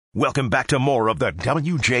Welcome back to more of the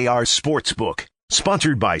WJR Sportsbook,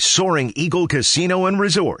 sponsored by Soaring Eagle Casino and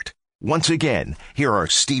Resort. Once again, here are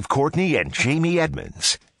Steve Courtney and Jamie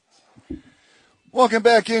Edmonds. Welcome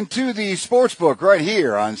back into the Sportsbook right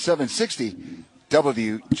here on 760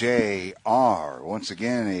 WJR. Once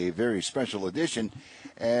again, a very special edition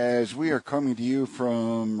as we are coming to you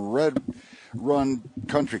from Red Run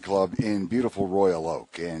Country Club in beautiful Royal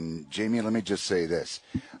Oak. And Jamie, let me just say this.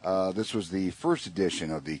 This was the first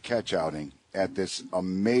edition of the catch outing at this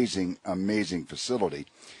amazing, amazing facility.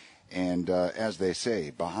 And as they say,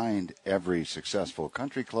 behind every successful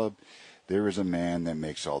country club, there is a man that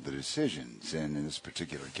makes all the decisions. And in this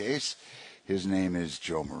particular case, his name is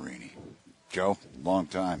Joe Marini. Joe, long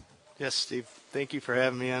time. Yes, Steve. Thank you for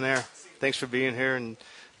having me on there. Thanks for being here, and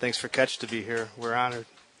thanks for Catch to be here. We're honored.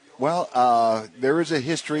 Well, there is a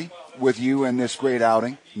history with you and this great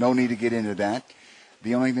outing. No need to get into that.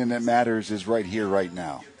 The only thing that matters is right here, right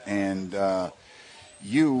now. And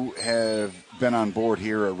you have been on board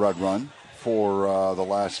here at Red Run for the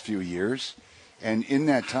last few years. And in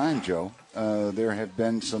that time, Joe, there have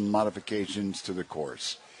been some modifications to the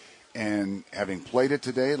course. And having played it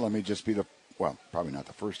today, let me just be probably not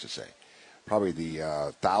the first to say, probably the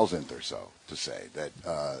 1,000th or so to say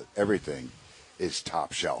that everything is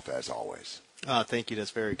top shelf as always. Thank you. That's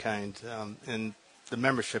very kind. And the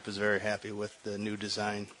membership is very happy with the new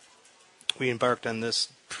design. We embarked on this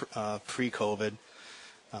pre-COVID.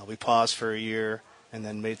 We paused for a year and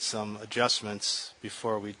then made some adjustments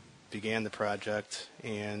before we began the project,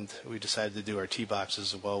 and we decided to do our tee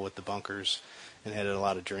boxes as well with the bunkers and added a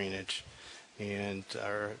lot of drainage. And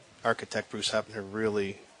our architect, Bruce Hepner,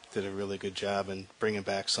 really did a really good job in bringing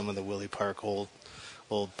back some of the Willie Park old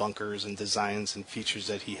bunkers and designs and features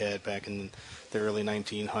that he had back in the early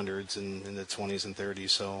 1900s and in the 20s and 30s.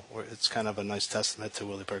 So it's kind of a nice testament to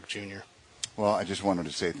Willie Park Jr. Well, I just wanted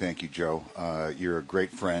to say thank you, Joe. You're a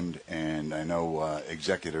great friend, and I know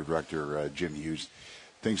Executive Director Jim Hughes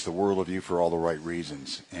thinks the world of you for all the right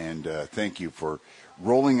reasons. And thank you for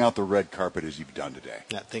rolling out the red carpet as you've done today.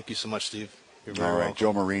 Yeah, thank you so much, Steve. You're very all right, welcome.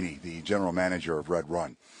 Joe Marini, the general manager of Red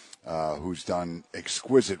Run, who's done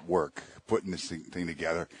exquisite work putting this thing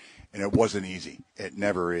together. And it wasn't easy. It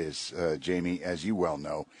never is, Jamie, as you well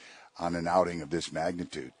know, on an outing of this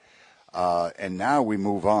magnitude. And now we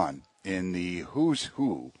move on in the who's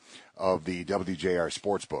who of the WJR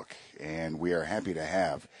Sportsbook. And we are happy to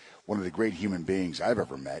have one of the great human beings I've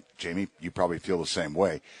ever met. Jamie, you probably feel the same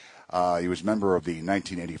way. He was a member of the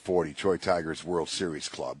 1984 Detroit Tigers World Series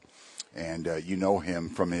Club. And you know him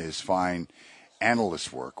from his fine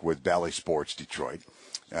analyst work with Bally Sports Detroit.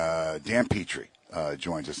 Dan Petry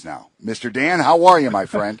joins us now. Mr. Dan, how are you, my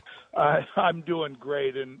friend? I'm doing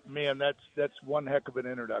great, and man, that's one heck of an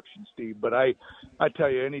introduction, Steve. But I tell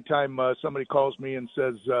you, anytime somebody calls me and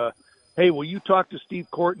says, "Hey, will you talk to Steve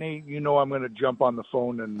Courtney?" You know I'm going to jump on the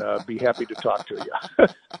phone and be happy to talk to you.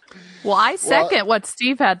 Well, I second what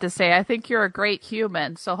Steve had to say. I think you're a great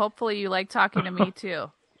human, so hopefully you like talking to me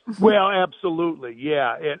too. Well, absolutely,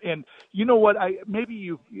 yeah. And you know what? Maybe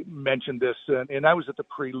you mentioned this, and I was at the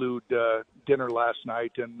Prelude dinner last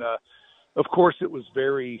night, and of course it was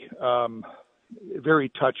very, very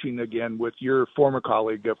touching again with your former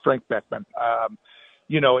colleague Frank Beckman.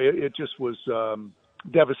 It just was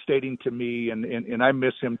devastating to me, and I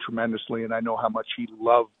miss him tremendously, and I know how much he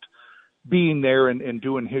loved being there and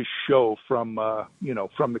doing his show from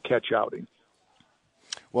the catch outing.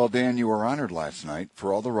 Well, Dan, you were honored last night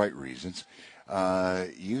for all the right reasons.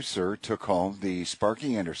 You, sir, took home the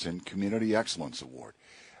Sparky Anderson Community Excellence Award.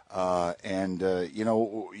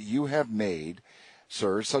 You have made,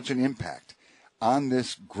 sir, such an impact on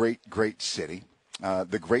this great, great city,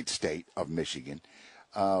 the great state of Michigan,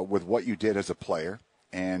 with what you did as a player.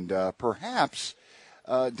 And perhaps,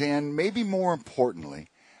 Dan, maybe more importantly,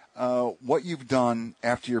 what you've done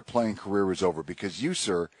after your playing career is over, because you,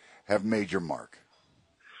 sir, have made your mark.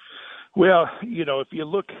 Well, if you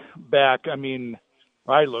look back,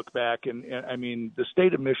 I look back, and the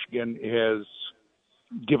state of Michigan has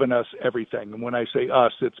given us everything. And when I say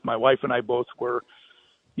us, it's my wife and I both were,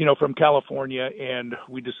 from California, and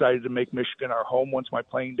we decided to make Michigan our home once my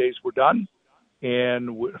playing days were done.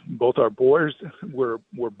 And both our boys were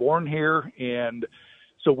born here, and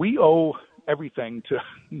so we owe everything to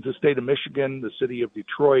the state of Michigan, the city of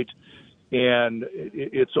Detroit. And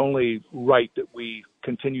it's only right that we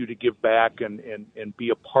continue to give back and be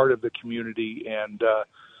a part of the community. And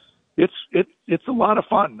it's a lot of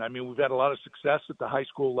fun. We've had a lot of success at the high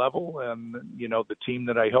school level, and the team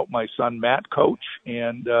that I helped my son Matt coach.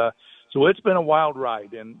 And so it's been a wild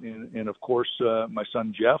ride. And of course my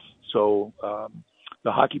son Jeff. So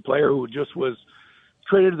the hockey player who just was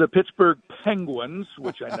traded to the Pittsburgh Penguins,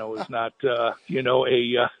 which I know is not,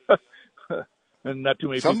 and not too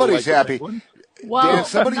many Somebody's people like happy. the Penguins. Well, Dan,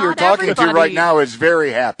 somebody not you're talking to everybody. right now is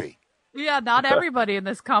very happy. Yeah, not everybody in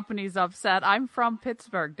this company's upset. I'm from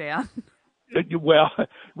Pittsburgh, Dan. Well,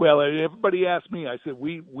 everybody asked me. I said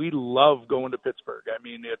we love going to Pittsburgh. I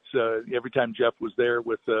mean, it's every time Jeff was there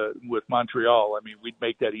with Montreal. I mean, we'd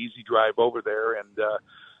make that easy drive over there, and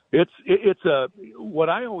it's a what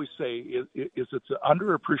I always say is it's an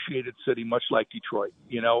underappreciated city, much like Detroit.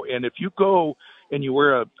 And if you go and you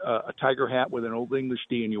wear a Tiger hat with an Old English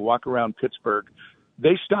D and you walk around Pittsburgh,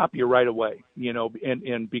 they stop you right away.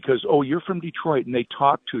 And because you're from Detroit, and they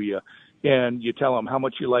talk to you. And you tell them how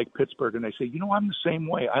much you like Pittsburgh, and they say, I'm the same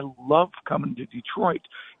way. I love coming to Detroit,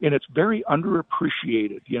 and it's very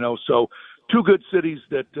underappreciated, So two good cities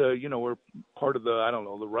that, are part of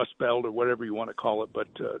the Rust Belt or whatever you want to call it,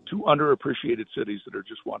 but two underappreciated cities that are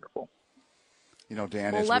just wonderful.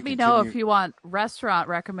 Dan, well, let me know if you want restaurant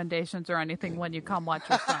recommendations or anything when you come watch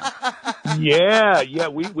your son. Yeah,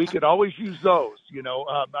 we could always use those,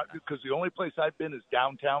 because the only place I've been is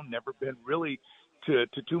downtown, never been really to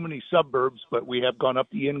too many suburbs, but we have gone up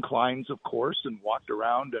the inclines, of course, and walked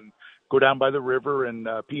around and go down by the river and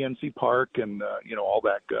PNC Park and all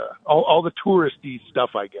that, all the touristy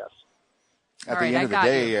stuff, I guess. At the end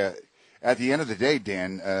of the day,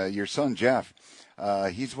 Dan, your son Jeff,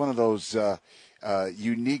 he's one of those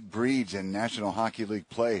unique breeds in National Hockey League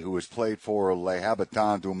play who has played for Les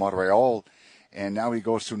Habitants de Montreal, and now he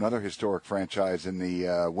goes to another historic franchise in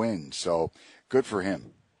the Wind. So good for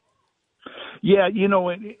him. Yeah,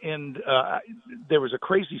 and there was a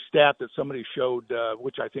crazy stat that somebody showed,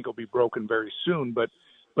 which I think will be broken very soon. But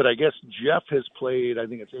I guess Jeff has played, I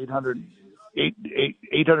think it's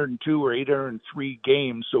 802 or 803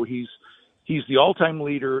 games. So he's the all-time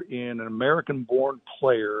leader in an American-born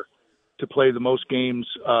player to play the most games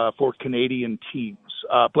for Canadian teams.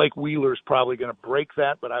 Blake Wheeler's probably going to break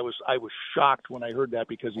that, but I was shocked when I heard that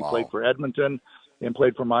because he played for Edmonton and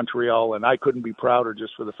played for Montreal, and I couldn't be prouder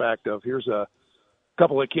just for the fact of here's a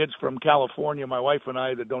couple of kids from California, my wife and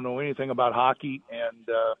I, that don't know anything about hockey, and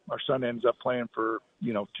our son ends up playing for,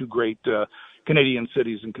 two great Canadian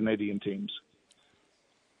cities and Canadian teams.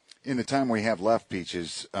 In the time we have left,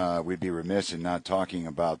 Peaches, we'd be remiss in not talking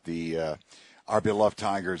about our beloved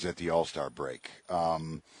Tigers at the All-Star break.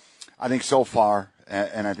 I think so far,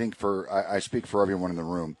 and I think I speak for everyone in the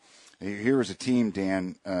room, here is a team,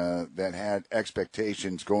 Dan, that had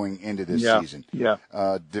expectations going into this season. Yeah.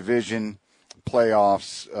 Division,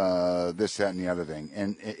 playoffs, this, that, and the other thing.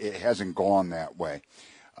 And it hasn't gone that way.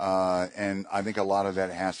 And I think a lot of that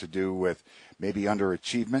has to do with maybe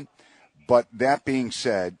underachievement. But that being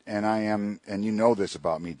said, and you know this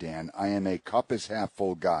about me, Dan, I am a cup is half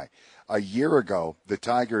full guy. A year ago, the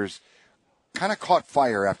Tigers kind of caught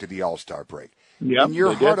fire after the All-Star break. Yep, in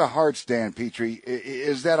your heart of hearts, Dan Petry,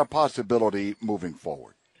 is that a possibility moving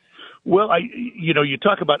forward? Well, you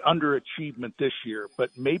talk about underachievement this year, but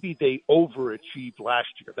maybe they overachieved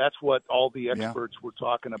last year. That's what all the experts were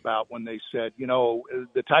talking about when they said,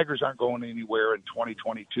 the Tigers aren't going anywhere in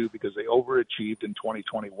 2022 because they overachieved in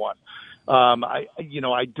 2021. I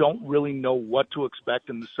don't really know what to expect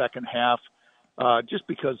in the second half. Just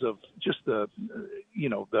because of the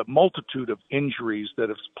multitude of injuries that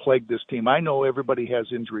have plagued this team. I know everybody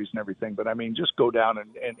has injuries and everything, but I mean, just go down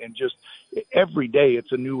and just every day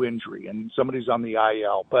it's a new injury and somebody's on the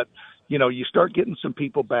IL. But, you start getting some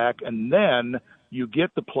people back, and then you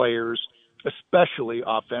get the players, especially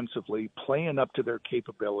offensively, playing up to their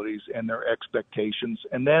capabilities and their expectations,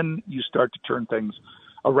 and then you start to turn things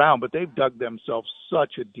around. But they've dug themselves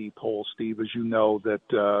such a deep hole, Steve, as you know, that,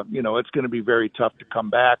 it's going to be very tough to come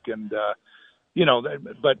back. And,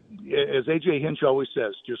 but as A.J. Hinch always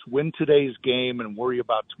says, just win today's game and worry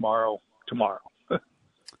about tomorrow.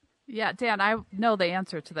 Yeah, Dan, I know the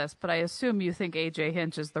answer to this, but I assume you think A.J.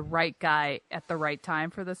 Hinch is the right guy at the right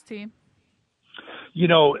time for this team?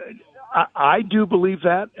 I do believe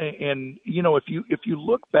that. And, if you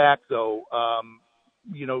look back, though,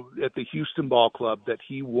 at the Houston Ball Club that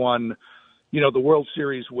he won, the World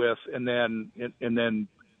Series with, and then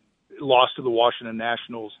lost to the Washington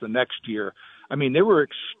Nationals the next year. I mean, they were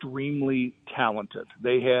extremely talented.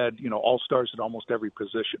 They had, all-stars at almost every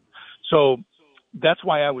position. So that's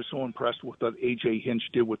why I was so impressed with what A.J. Hinch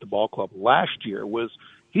did with the ball club last year was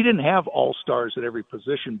he didn't have all-stars at every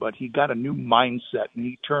position, but he got a new mindset, and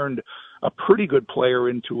he turned a pretty good player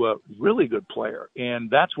into a really good player. And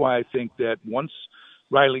that's why I think that once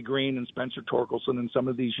Riley Green and Spencer Torkelson and some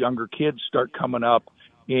of these younger kids start coming up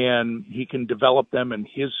and he can develop them in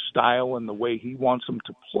his style and the way he wants them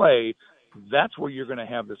to play, that's where you're going to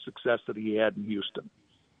have the success that he had in Houston.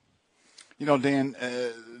 You know, Dan,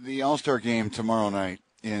 the All-Star game tomorrow night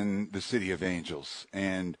in the City of Angels,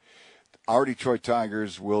 and our Detroit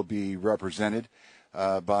Tigers will be represented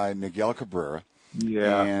by Miguel Cabrera,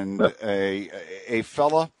 and a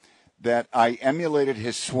fella that I emulated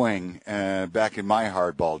his swing back in my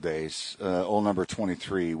hardball days, old number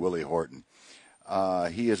 23, Willie Horton.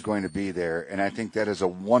 He is going to be there, and I think that is a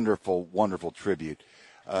wonderful, wonderful tribute,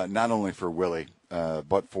 not only for Willie,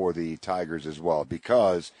 but for the Tigers as well,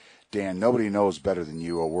 because, Dan, nobody knows better than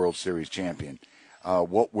you, a World Series champion,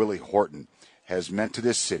 what Willie Horton has meant to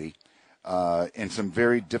this city in some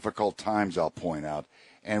very difficult times, I'll point out,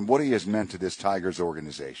 and what he has meant to this Tigers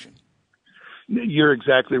organization. You're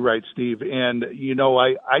exactly right, Steve. And, you know,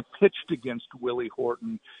 I pitched against Willie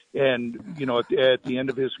Horton and, you know, at the end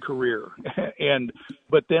of his career.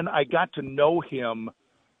 But then I got to know him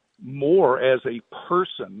more as a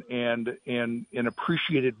person and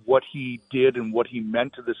appreciated what he did and what he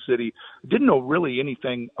meant to the city. Didn't know really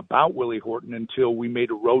anything about Willie Horton until we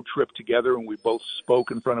made a road trip together and we both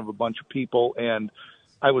spoke in front of a bunch of people, and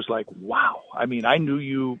I was like, wow. I mean, I knew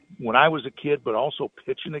you when I was a kid, but also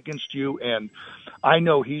pitching against you. And I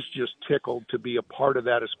know he's just tickled to be a part of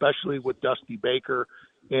that, especially with Dusty Baker.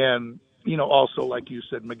 And, you know, also, like you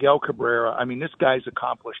said, Miguel Cabrera. I mean, this guy's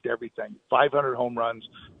accomplished everything. 500 home runs,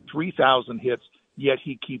 3,000 hits, yet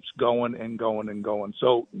he keeps going and going and going.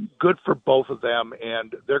 So good for both of them,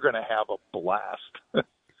 and they're going to have a blast.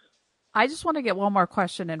 I just want to get one more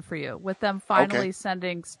question in for you. With them finally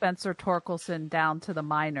sending Spencer Torkelson down to the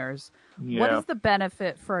minors, what is the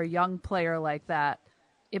benefit for a young player like that?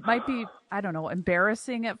 It might be, I don't know,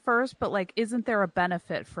 embarrassing at first, but, like, isn't there a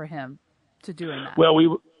benefit for him to doing that?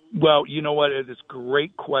 Well, you know what? It is a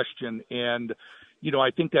great question. And, you know,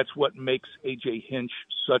 I think that's what makes A.J. Hinch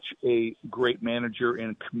such a great manager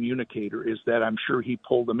and communicator, is that I'm sure he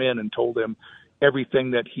pulled him in and told him everything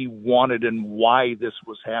that he wanted and why this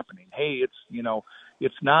was happening. Hey, it's, you know,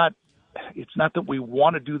 it's not that we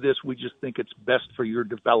want to do this. We just think it's best for your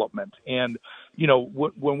development. And, you know,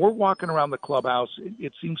 when we're walking around the clubhouse,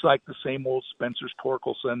 it seems like the same old Spencer's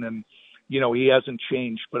Torkelson, and, you know, he hasn't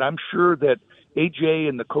changed. But I'm sure that AJ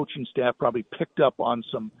and the coaching staff probably picked up on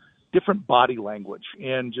some different body language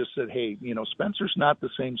and just said, hey, you know, Spencer's not the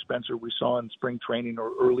same Spencer we saw in spring training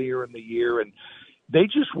or earlier in the year. And they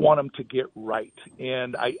just want him to get right.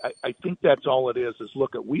 And I think that's all it is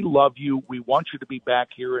look, we love you. We want you to be back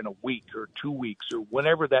here in a week or 2 weeks or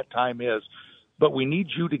whenever that time is, but we need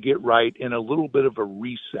you to get right in a little bit of a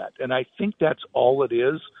reset. And I think that's all it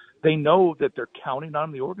is. They know that they're counting on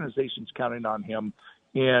him. The organization's counting on him.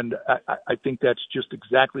 And I think that's just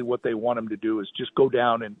exactly what they want him to do, is just go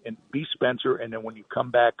down and be Spencer. And then when you come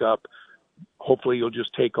back up, hopefully you'll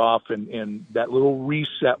just take off, and that little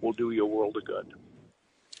reset will do you a world of good.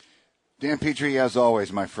 Dan Petry, as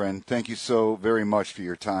always, my friend, thank you so very much for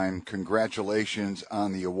your time. Congratulations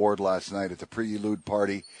on the award last night at the Prelude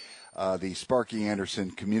Party, the Sparky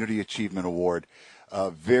Anderson Community Achievement Award.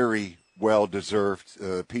 Very well deserved.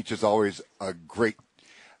 Peach, is always a great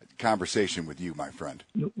conversation with you, my friend.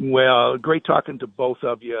 Well, great talking to both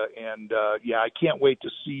of you. And, I can't wait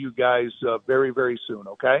to see you guys very, very soon,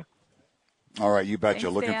 okay? All right, you betcha.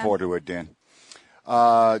 Thanks, Looking Dan. forward to it, Dan.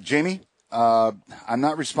 Jamie? I'm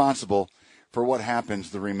not responsible for what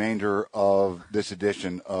happens the remainder of this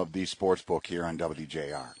edition of the Sportsbook here on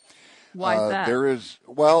WJR. Why is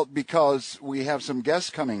that? Because we have some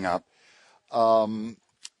guests coming up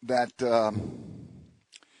that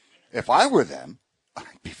if I were them,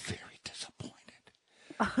 I'd be very disappointed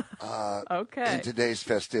Okay. in today's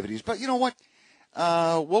festivities. But you know what?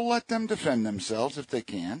 We'll let them defend themselves if they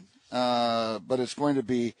can. But it's going to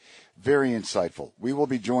be very insightful. We will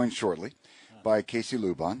be joined shortly by Casey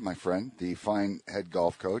Lubon, my friend, the fine head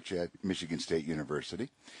golf coach at Michigan State University,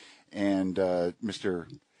 and Mr.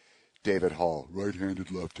 David Hall,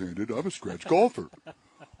 right-handed, left-handed. I'm a scratch golfer.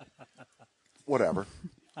 Whatever.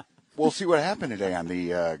 We'll see what happened today on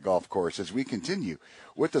the golf course as we continue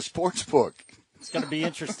with the sports book. It's going to be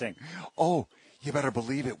interesting. Oh, you better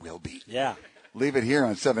believe it will be. Yeah. Leave it here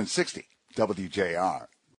on 760 WJR.